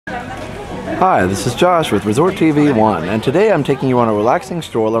Hi, this is Josh with Resort TV 1, and today I'm taking you on a relaxing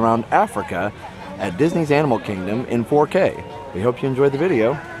stroll around Africa at Disney's Animal Kingdom in 4K. We hope you enjoyed the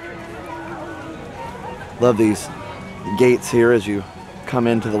video. Love these gates here as you come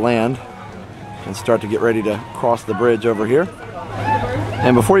into the land and start to get ready to cross the bridge over here.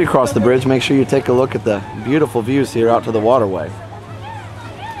 And before you cross the bridge, make sure you take a look at the beautiful views here out to the waterway.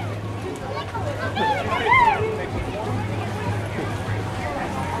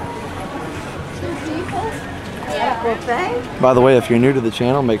 By the way, if you're new to the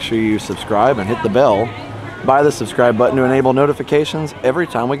channel, make sure you subscribe and hit the bell by the subscribe button to enable notifications every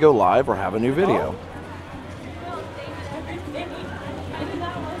time we go live or have a new video.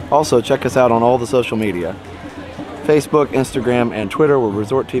 Also, check us out on all the social media. Facebook, Instagram, and Twitter. We're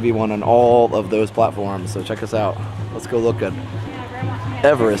Resort TV 1 on all of those platforms, so check us out. Let's go look at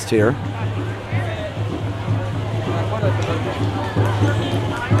Everest here.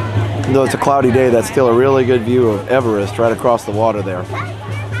 Though it's a cloudy day, that's still a really good view of Everest right across the water there.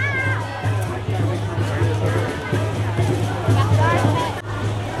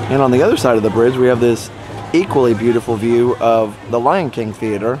 And on the other side of the bridge, we have this equally beautiful view of the Lion King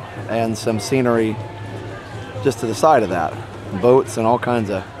Theater and some scenery just to the side of that. Boats and all kinds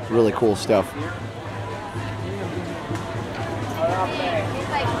of really cool stuff.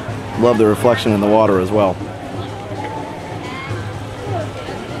 Love the reflection in the water as well.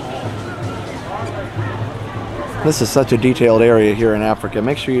 This is such a detailed area here in Africa.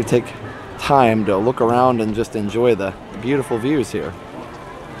 Make sure you take time to look around and just enjoy the beautiful views here.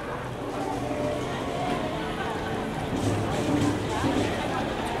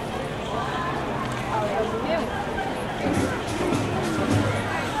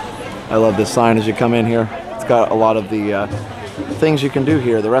 I love this sign as you come in here. It's got a lot of the things you can do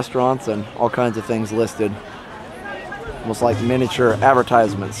here, the restaurants and all kinds of things listed. Almost like miniature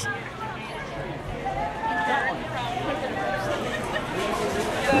advertisements.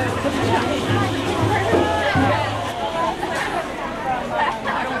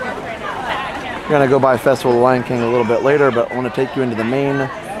 We're going to go by Festival of the Lion King a little bit later, but I want to take you into the main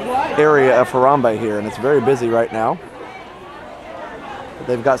area of Harambe here, and it's very busy right now.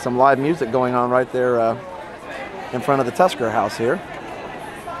 They've got some live music going on right there in front of the Tusker House here.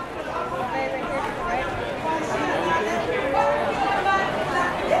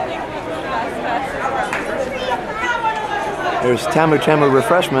 There's Tamu Tamu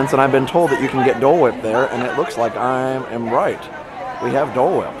refreshments, and I've been told that you can get Dole Whip there, and it looks like I am right. We have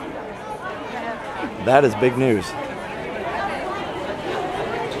Dole Whip. That is big news.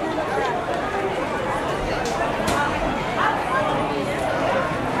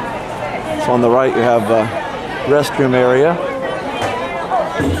 So on the right you have a restroom area.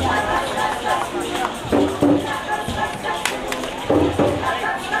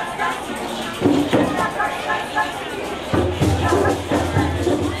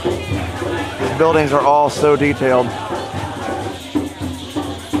 These buildings are all so detailed.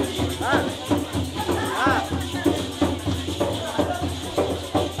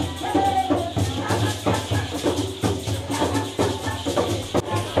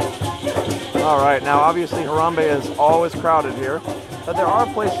 Alright, now obviously Harambe is always crowded here, but there are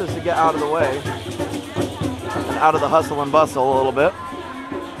places to get out of the way and out of the hustle and bustle a little bit,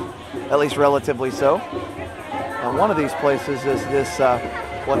 at least relatively so. And one of these places is this,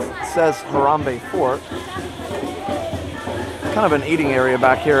 what says Harambe Fort. Kind of an eating area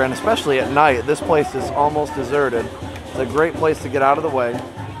back here, and especially at night, this place is almost deserted. It's a great place to get out of the way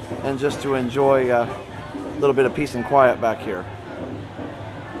and just to enjoy a little bit of peace and quiet back here.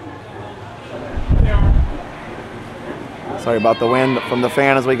 Sorry about the wind from the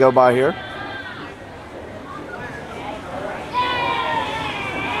fan as we go by here.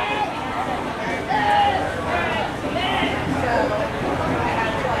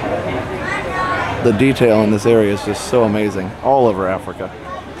 The detail in this area is just so amazing, all over Africa.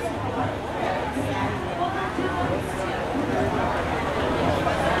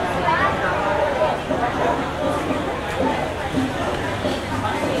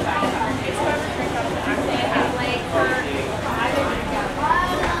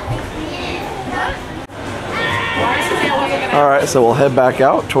 Alright, so we'll head back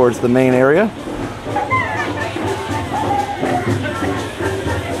out towards the main area.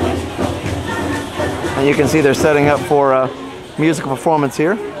 And you can see they're setting up for a musical performance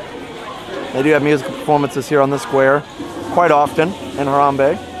here. They do have musical performances here on the square quite often in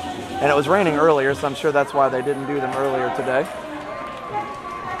Harambe. And it was raining earlier, so I'm sure that's why they didn't do them earlier today.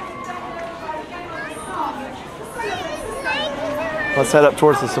 Let's head up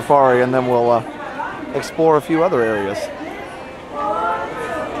towards the safari and then we'll explore a few other areas.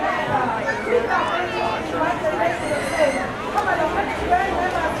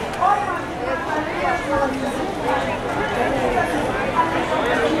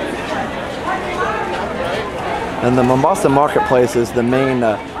 And the Mombasa Marketplace is the main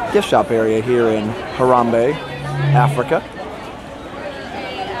gift shop area here in Harambee, Africa.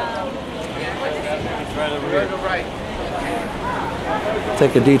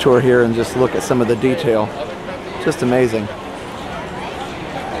 Take a detour here and just look at some of the detail. Just amazing.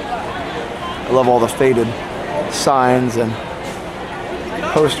 I love all the faded signs and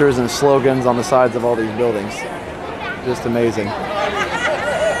posters and slogans on the sides of all these buildings. Just amazing.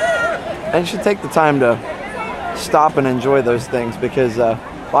 And you should take the time to stop and enjoy those things, because a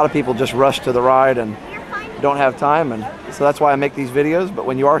lot of people just rush to the ride and don't have time, and so that's why I make these videos. But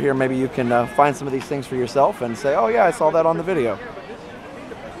when you are here, maybe you can find some of these things for yourself and say, oh yeah, I saw that on the video.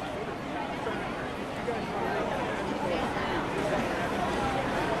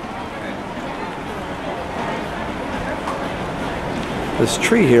 This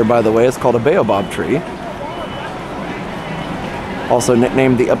tree here, by the way, is called a baobab tree, also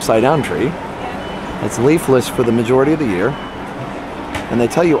nicknamed the upside down tree. It's leafless for the majority of the year, and they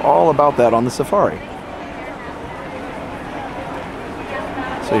tell you all about that on the safari.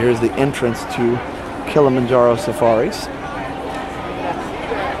 So here's the entrance to Kilimanjaro Safaris.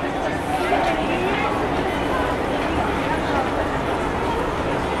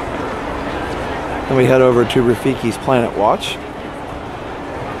 Then we head over to Rafiki's Planet Watch.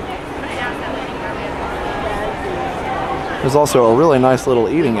 There's also a really nice little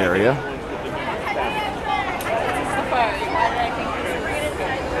eating area.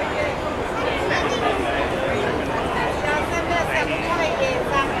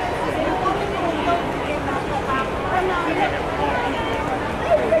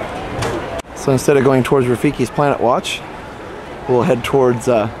 So instead of going towards Rafiki's Planet Watch, we'll head towards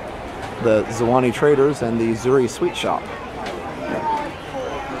the Zawani Traders and the Zuri Sweet Shop.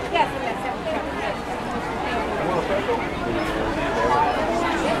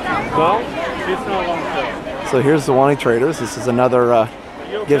 So here's Zawani Traders. This is another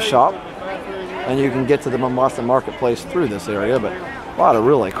gift shop, and you can get to the Mombasa Marketplace through this area, but a lot of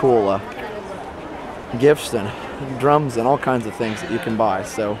really cool gifts and drums and all kinds of things that you can buy.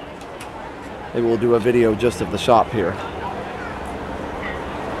 So maybe we'll do a video just of the shop here.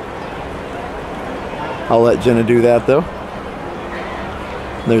 I'll let Jenna do that though.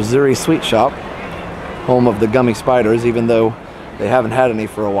 There's Zuri Sweet Shop, home of the gummy spiders, even though they haven't had any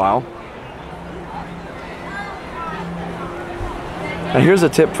for a while. Now here's a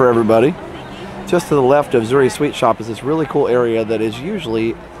tip for everybody. Just to the left of Zuri Sweet Shop is this really cool area that is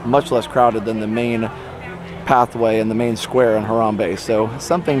usually much less crowded than the main pathway and the main square in Harambee. So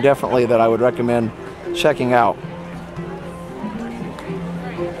something definitely that I would recommend checking out.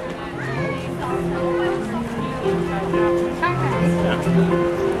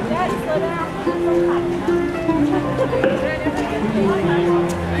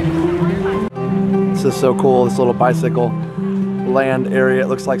 This is so cool, this little bicycle land area. It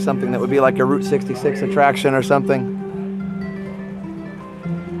looks like something that would be like a Route 66 attraction or something.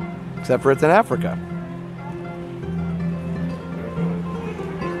 Except for it's in Africa.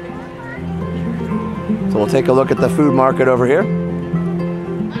 So we'll take a look at the food market over here.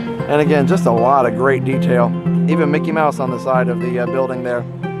 And again, just a lot of great detail. Even Mickey Mouse on the side of the building there.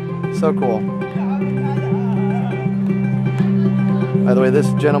 So cool. By the way, this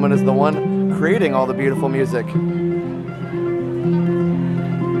gentleman is the one creating all the beautiful music.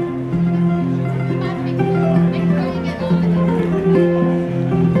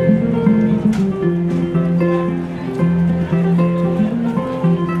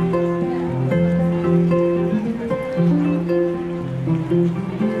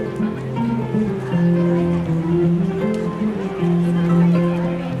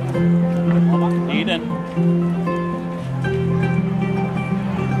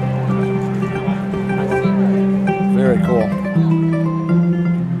 Very cool.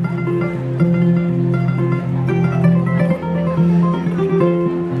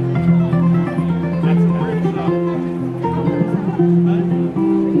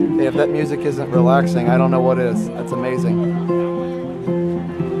 Okay, if that music isn't relaxing, I don't know what is. That's amazing.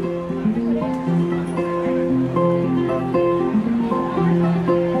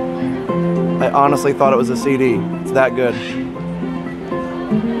 I honestly thought it was a CD. It's that good.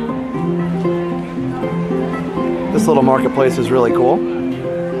 This little marketplace is really cool.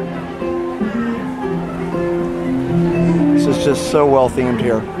 This is just so well themed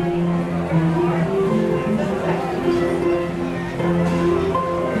here.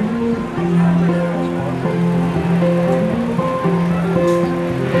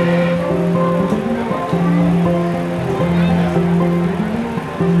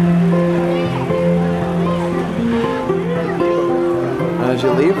 And as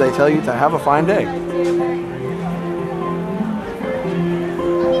you leave, they tell you to have a fine day.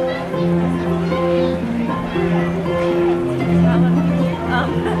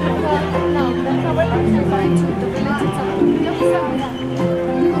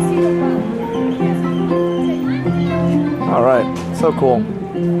 So cool.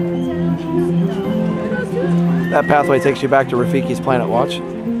 That pathway takes you back to Rafiki's Planet Watch.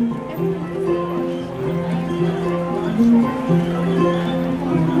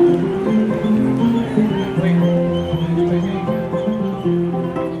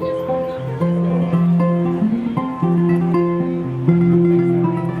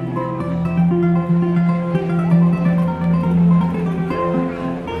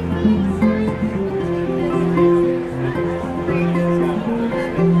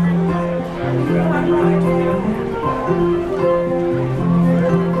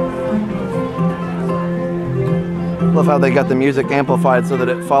 Love how they got the music amplified so that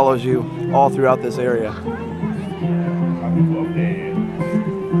it follows you all throughout this area.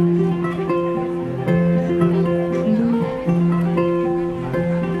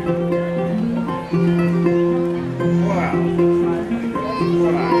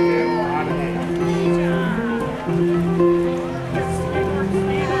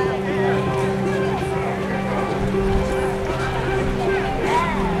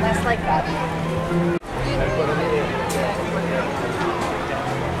 That's like that.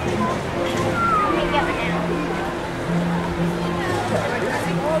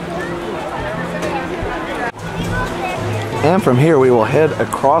 And from here we will head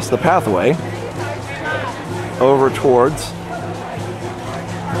across the pathway over towards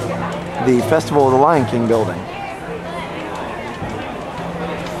the Festival of the Lion King building.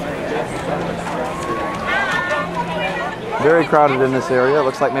 Very crowded in this area. It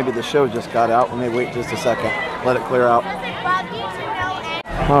looks like maybe the show just got out. We may wait just a second, let it clear out.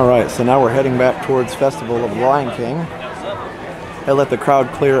 Alright, so now we're heading back towards Festival of the Lion King. I let the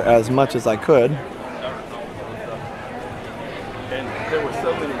crowd clear as much as I could. There were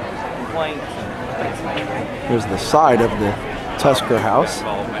so many complaints. Here's the side of the Tusker house.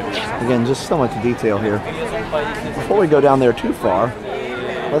 Again, just so much detail here. Before we go down there too far,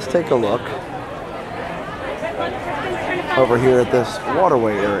 let's take a look over here at this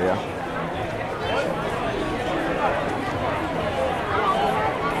waterway area.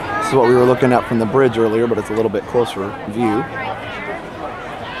 This is what we were looking at from the bridge earlier, but it's a little bit closer view.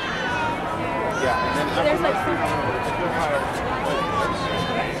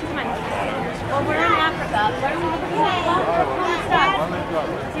 Well, we're in Africa. What are we looking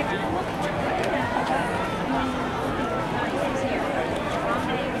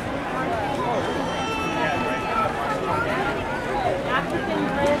African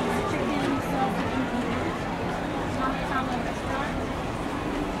ribs, chicken,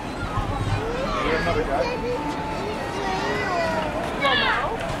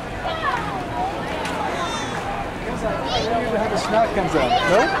 How the snot comes out,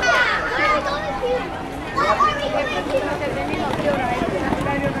 no?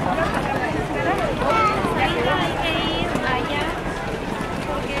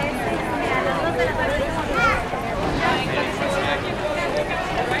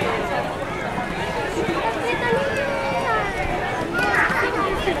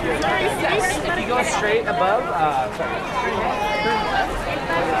 If you go straight above,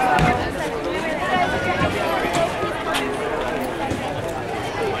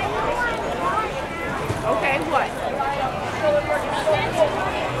 okay, what?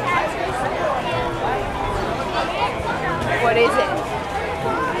 What is it?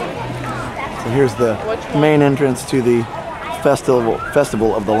 So here's the main entrance to the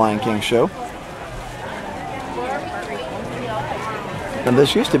Festival of the Lion King show. And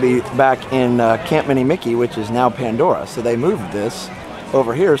this used to be back in Camp Mini Mickey, which is now Pandora. So they moved this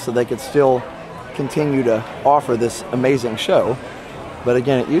over here so they could still continue to offer this amazing show. But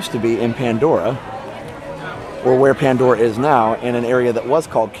again, it used to be in Pandora, or where Pandora is now, in an area that was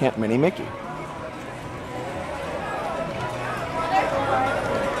called Camp Mini Mickey.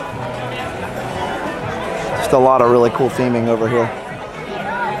 Just a lot of really cool theming over here.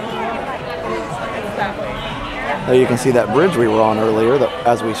 There you can see that bridge we were on earlier,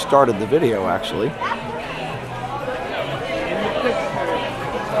 as we started the video actually.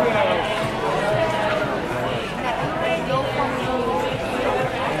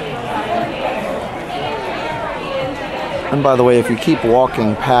 And by the way, if you keep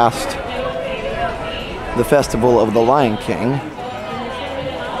walking past the Festival of the Lion King,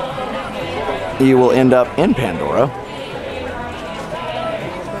 you will end up in Pandora.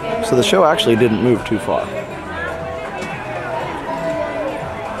 So the show actually didn't move too far.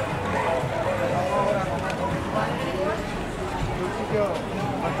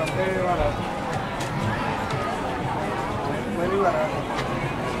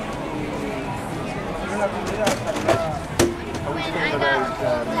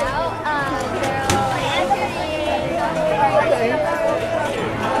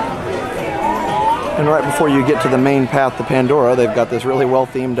 And right before you get to the main path to Pandora, they've got this really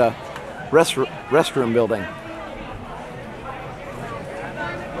well-themed restroom building.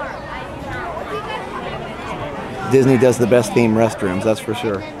 Disney does the best themed restrooms, that's for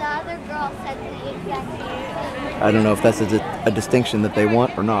sure. And the other girl said the exact same thing. I don't know if that's a distinction that they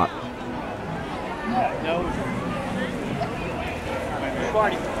want or not. No. You've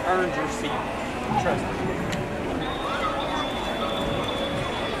already earned your seat. Trust me.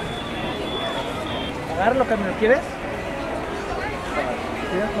 Agarra que me quieres.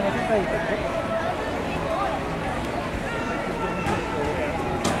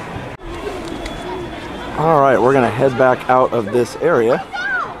 All right, we're gonna head back out of this area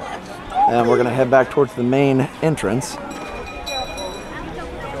and we're gonna head back towards the main entrance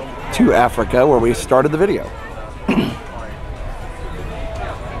to Africa where we started the video.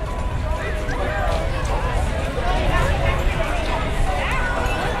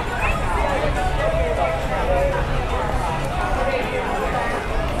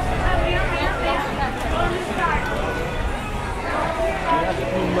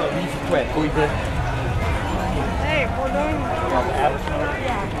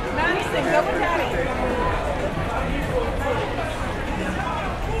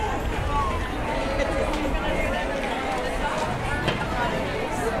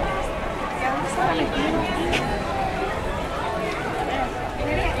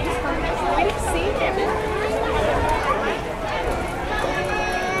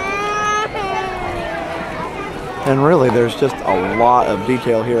 And really, there's just a lot of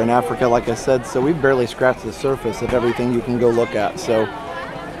detail here in Africa, like I said, so we've barely scratched the surface of everything you can go look at. So,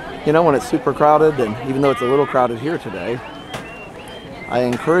 you know, when it's super crowded, and even though it's a little crowded here today, I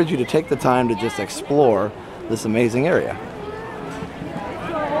encourage you to take the time to just explore this amazing area.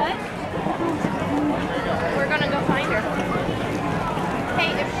 We're gonna go find her.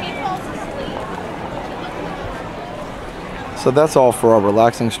 Hey, if she falls asleep. So that's all for our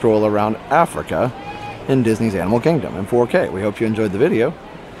relaxing stroll around Africa in Disney's Animal Kingdom in 4K. We hope you enjoyed the video.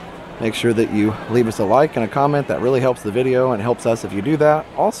 Make sure that you leave us a like and a comment. That really helps the video and helps us if you do that.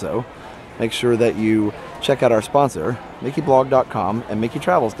 Also, make sure that you check out our sponsor, MickeyBlog.com and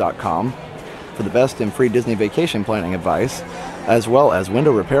MickeyTravels.com for the best in free Disney vacation planning advice, as well as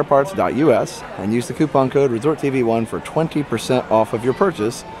WindowRepairParts.us, and use the coupon code ResortTV1 for 20% off of your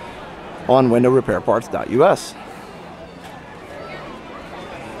purchase on WindowRepairParts.us.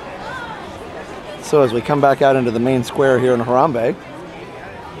 So as we come back out into the main square here in Harambe,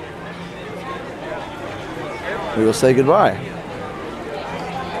 we will say goodbye.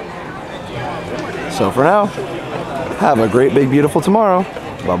 So for now, have a great, big, beautiful tomorrow.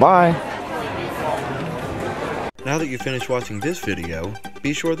 Bye-bye. Now that you've finished watching this video,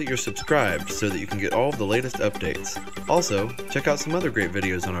 be sure that you're subscribed so that you can get all of the latest updates. Also, check out some other great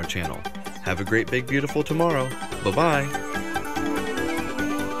videos on our channel. Have a great, big, beautiful tomorrow. Bye-bye.